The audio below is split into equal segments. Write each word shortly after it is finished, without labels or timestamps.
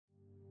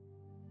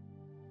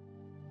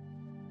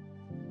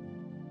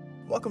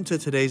Welcome to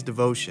today's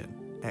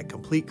devotion at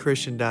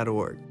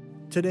CompleteChristian.org.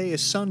 Today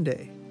is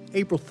Sunday,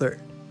 April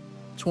 3rd,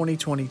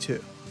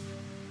 2022.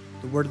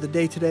 The word of the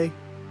day today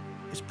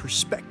is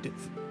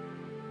perspective.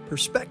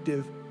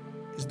 Perspective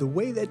is the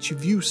way that you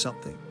view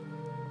something,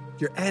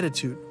 your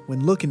attitude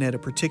when looking at a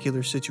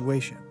particular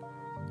situation,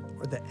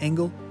 or the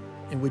angle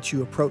in which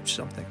you approach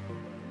something.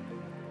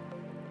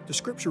 The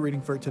scripture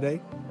reading for today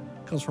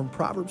comes from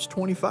Proverbs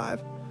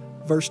 25,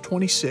 verse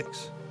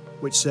 26,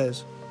 which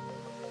says,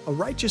 "A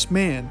righteous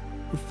man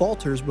who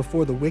falters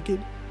before the wicked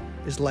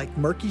is like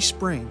murky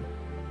spring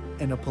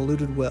and a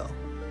polluted well."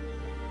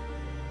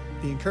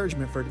 The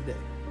encouragement for today: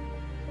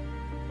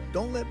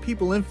 don't let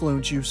people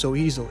influence you so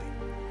easily.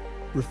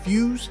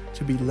 Refuse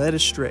to be led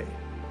astray.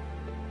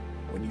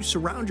 When you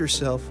surround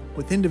yourself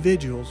with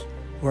individuals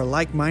who are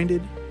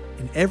like-minded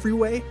in every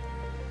way,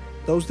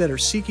 those that are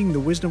seeking the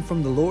wisdom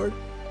from the Lord,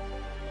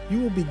 you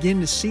will begin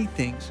to see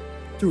things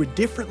through a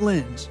different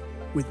lens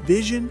with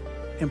vision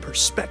and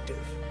perspective.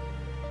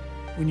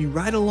 When you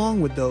ride along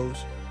with those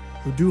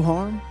who do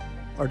harm,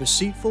 are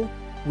deceitful,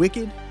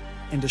 wicked,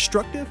 and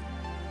destructive,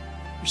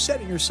 you're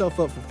setting yourself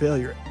up for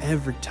failure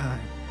every time.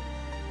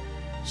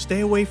 Stay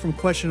away from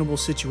questionable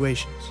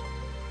situations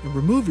and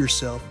remove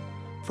yourself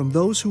from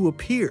those who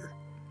appear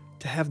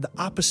to have the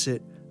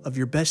opposite of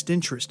your best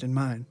interest in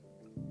mind.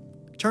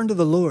 Turn to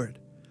the Lord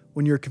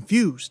when you're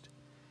confused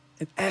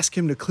and ask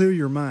Him to clear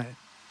your mind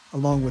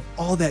along with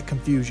all that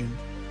confusion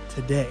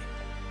today,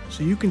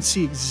 so you can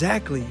see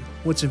exactly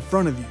what's in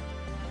front of you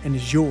and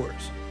is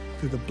yours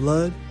through the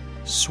blood,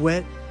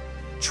 sweat,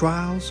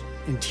 trials,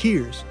 and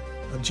tears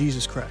of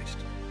Jesus Christ.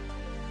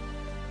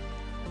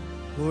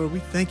 Lord, we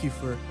thank you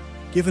for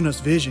giving us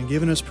vision,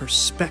 giving us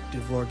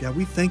perspective, Lord God.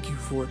 We thank you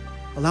for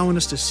allowing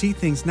us to see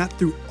things not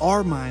through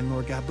our mind,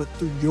 Lord God, but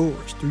through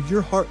yours, through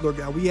your heart, Lord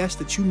God. We ask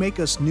that you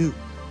make us new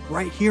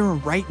right here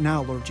and right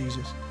now, Lord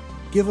Jesus.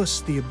 Give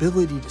us the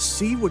ability to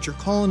see what you're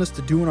calling us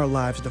to do in our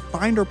lives, to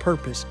find our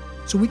purpose,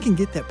 so we can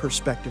get that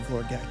perspective,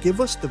 Lord God. Give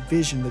us the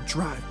vision, the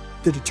drive,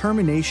 the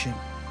determination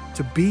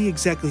to be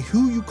exactly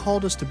who you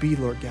called us to be,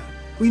 Lord God.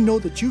 We know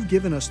that you've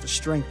given us the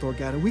strength, Lord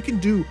God, and we can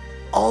do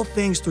all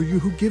things through you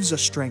who gives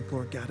us strength,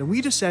 Lord God. And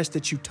we just ask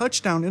that you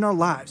touch down in our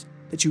lives,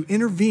 that you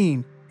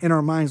intervene in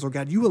our minds, Lord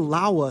God. You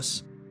allow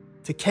us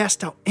to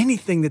cast out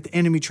anything that the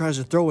enemy tries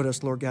to throw at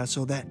us, Lord God,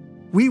 so that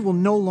we will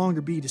no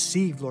longer be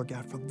deceived, Lord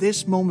God, from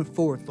this moment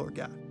forth, Lord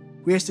God.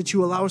 We ask that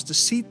you allow us to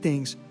see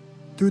things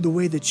through the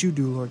way that you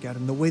do, Lord God,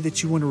 and the way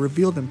that you want to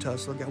reveal them to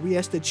us, Lord God. We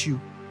ask that you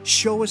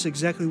show us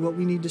exactly what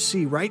we need to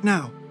see right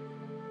now,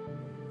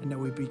 and that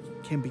we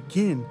can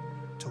begin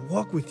to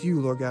walk with you,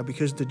 Lord God,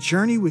 because the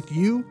journey with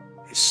you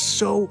is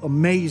so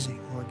amazing,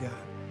 Lord God,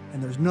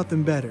 and there's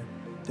nothing better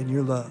than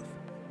your love.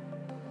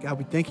 God,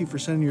 we thank you for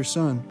sending your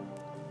Son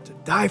to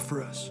die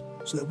for us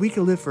so that we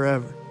can live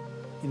forever.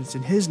 And it's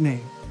in His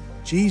name,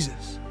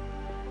 Jesus,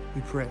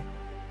 we pray.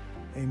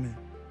 Amen.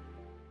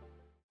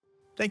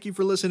 Thank you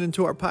for listening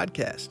to our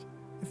podcast.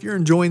 If you're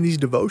enjoying these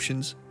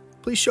devotions,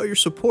 please show your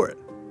support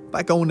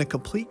by going to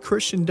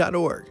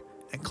CompleteChristian.org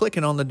and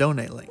clicking on the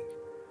donate link.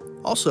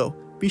 Also,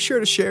 be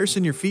sure to share us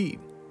in your feed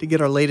to get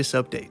our latest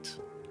updates.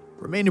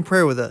 Remain in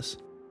prayer with us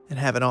and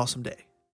have an awesome day.